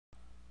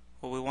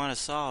What we want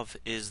to solve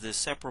is the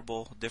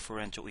separable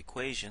differential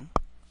equation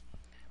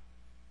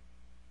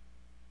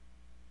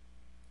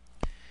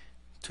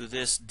to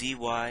this dy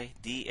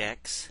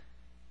dx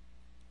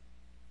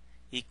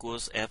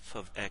equals f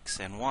of x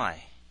and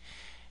y.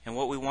 And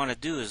what we want to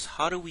do is,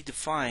 how do we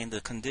define the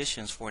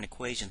conditions for an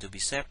equation to be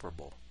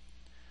separable?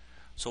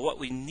 So what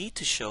we need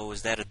to show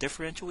is that a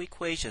differential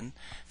equation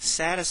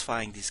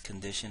satisfying this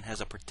condition has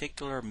a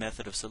particular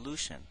method of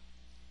solution.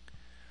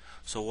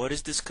 So what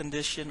is this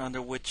condition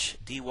under which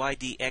dy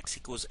dx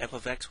equals f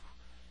of x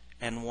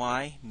and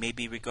y may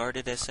be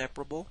regarded as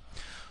separable?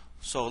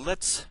 So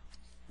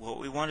what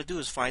we want to do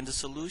is find the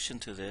solution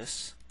to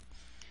this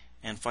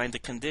and find the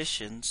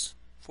conditions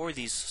for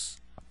these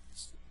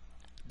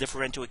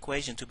differential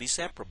equation to be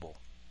separable.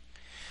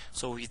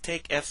 So we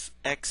take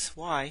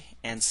fxy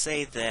and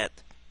say that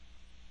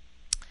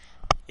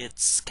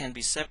it can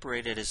be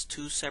separated as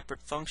two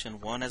separate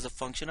functions, one as a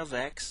function of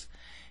x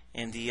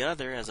and the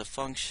other as a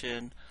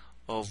function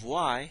of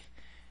y.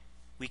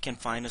 We can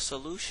find a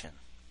solution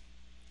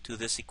to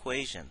this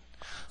equation.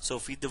 So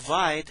if we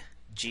divide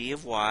g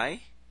of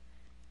y,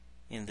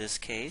 in this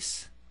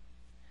case,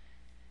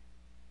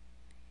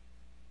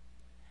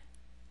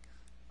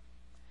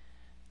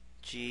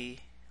 g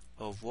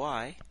of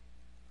y,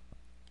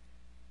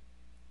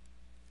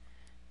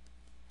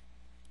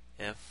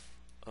 f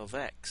of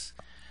x.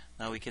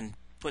 Now we can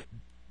put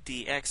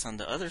dx on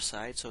the other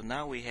side, so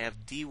now we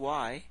have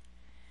dy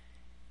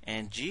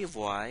and g of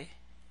y.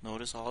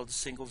 Notice all the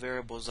single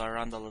variables are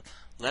on the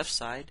left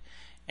side,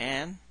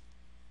 and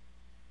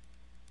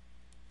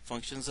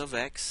functions of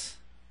x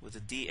with the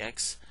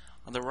dx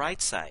on the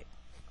right side.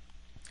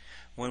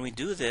 When we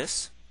do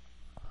this,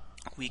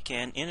 we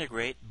can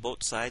integrate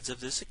both sides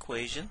of this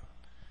equation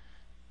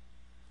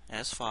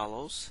as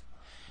follows.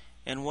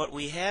 And what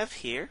we have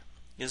here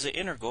is an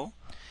integral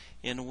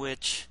in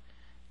which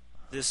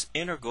this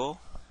integral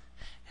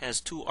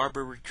has two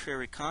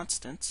arbitrary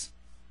constants,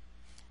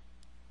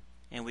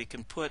 and we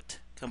can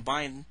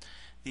combine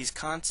these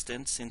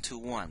constants into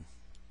one.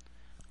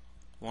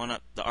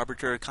 The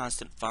arbitrary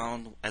constant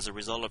found as a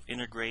result of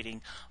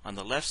integrating on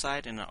the left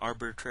side, and an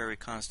arbitrary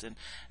constant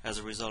as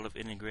a result of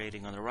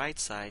integrating on the right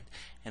side,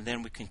 and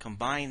then we can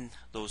combine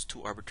those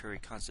two arbitrary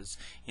constants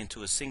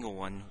into a single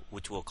one,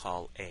 which we'll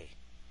call a.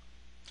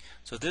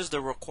 So this is the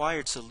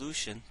required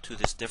solution to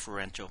this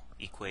differential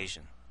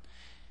equation.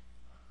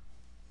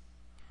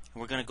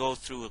 And we're going to go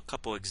through a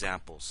couple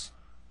examples.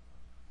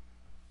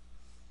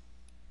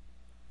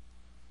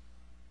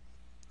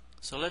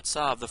 So let's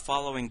solve the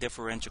following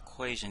differential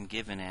equation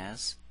given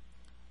as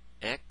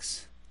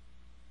x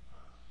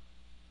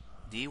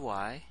dy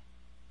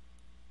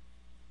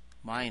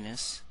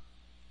minus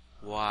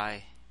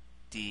y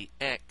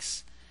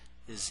dx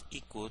is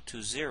equal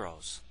to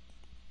zeros.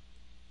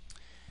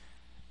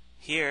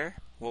 Here,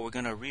 what we're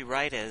going to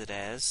rewrite it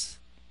as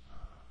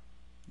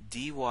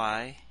dy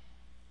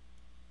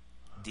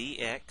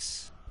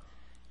dx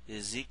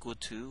is equal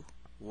to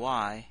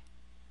y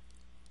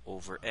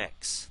over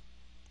x.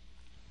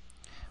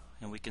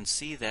 And we can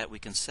see that we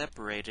can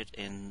separate it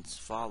in as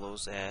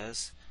follows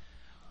as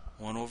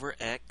 1 over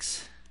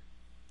x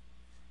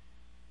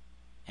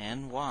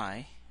and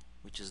y,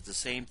 which is the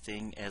same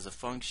thing as a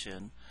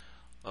function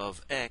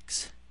of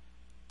x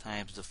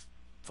times the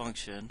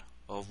function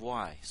of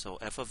y. So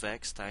f of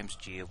x times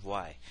g of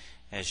y,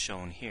 as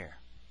shown here.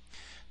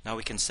 Now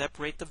we can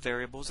separate the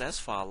variables as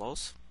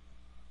follows,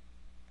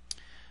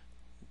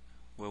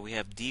 where we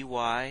have dy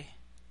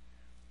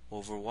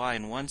over y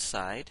on one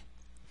side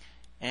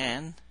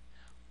and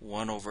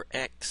 1 over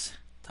x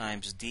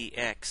times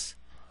dx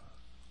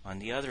on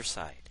the other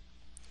side.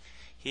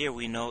 Here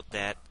we note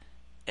that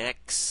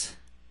x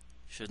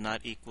should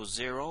not equal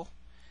 0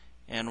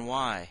 and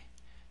y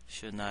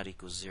should not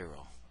equal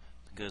 0,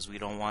 because we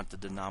don't want the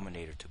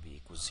denominator to be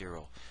equal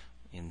 0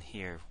 in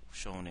here,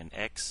 shown in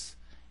x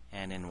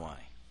and in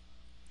y.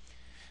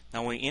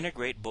 Now we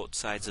integrate both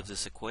sides of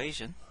this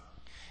equation,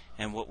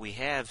 and what we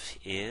have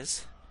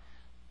is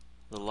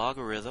the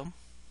logarithm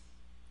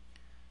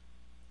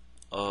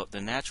of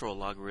the natural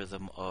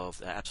logarithm of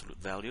the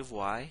absolute value of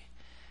y,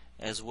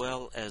 as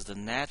well as the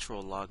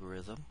natural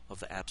logarithm of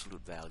the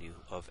absolute value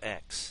of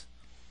x.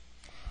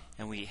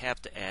 And we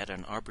have to add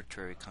an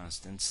arbitrary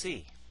constant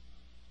c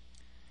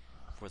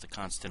for the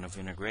constant of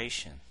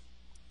integration.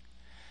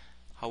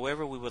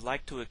 However, we would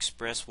like to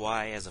express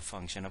y as a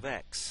function of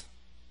x,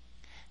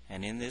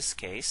 and in this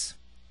case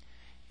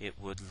it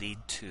would lead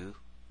to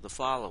the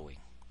following.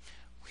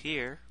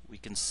 Here we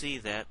can see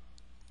that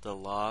the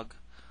log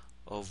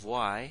of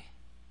y,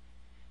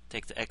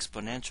 take the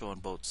exponential on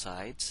both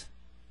sides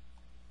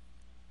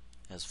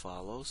as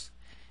follows: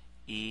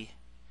 e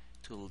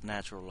to the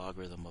natural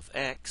logarithm of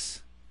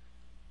x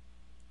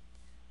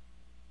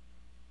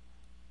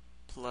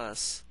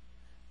plus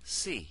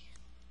c.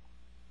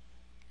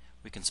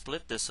 We can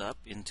split this up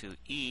into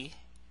e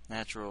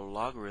natural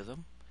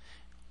logarithm.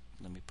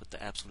 Let me put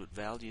the absolute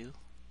value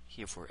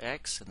here for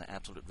x and the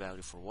absolute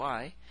value for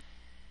y.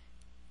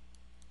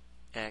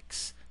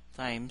 X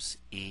times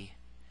e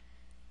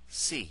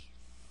c.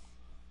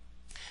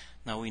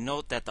 Now we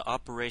note that the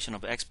operation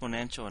of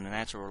exponential and a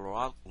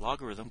natural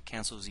logarithm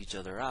cancels each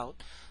other out,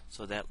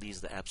 so that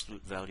leaves the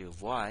absolute value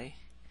of y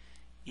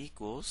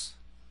equals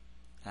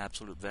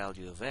absolute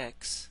value of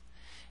x,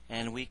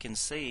 and we can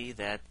say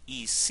that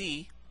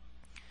EC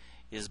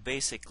is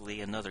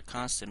basically another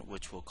constant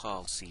which we'll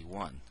call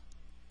C1.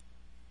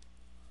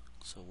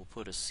 So we'll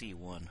put a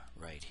C1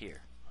 right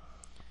here.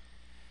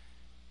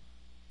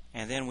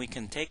 And then we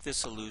can take this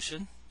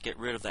solution, get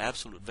rid of the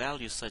absolute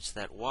value such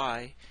that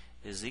y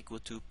is equal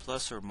to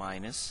plus or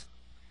minus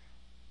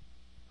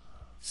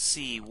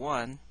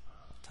C1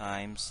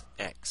 times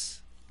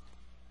x.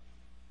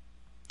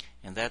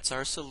 And that's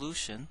our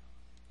solution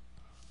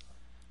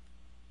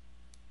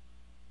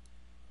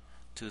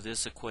to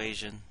this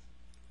equation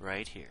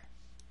right here.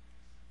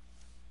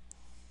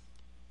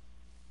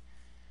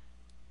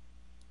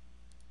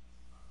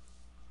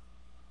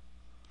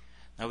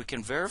 Now we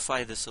can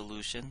verify the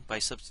solution by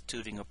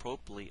substituting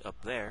appropriately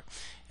up there,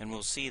 and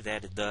we'll see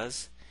that it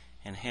does,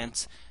 and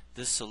hence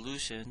this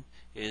solution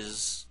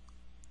is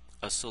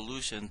a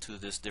solution to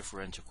this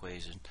differential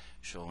equation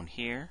shown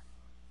here,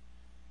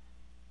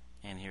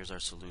 and here's our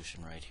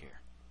solution right here.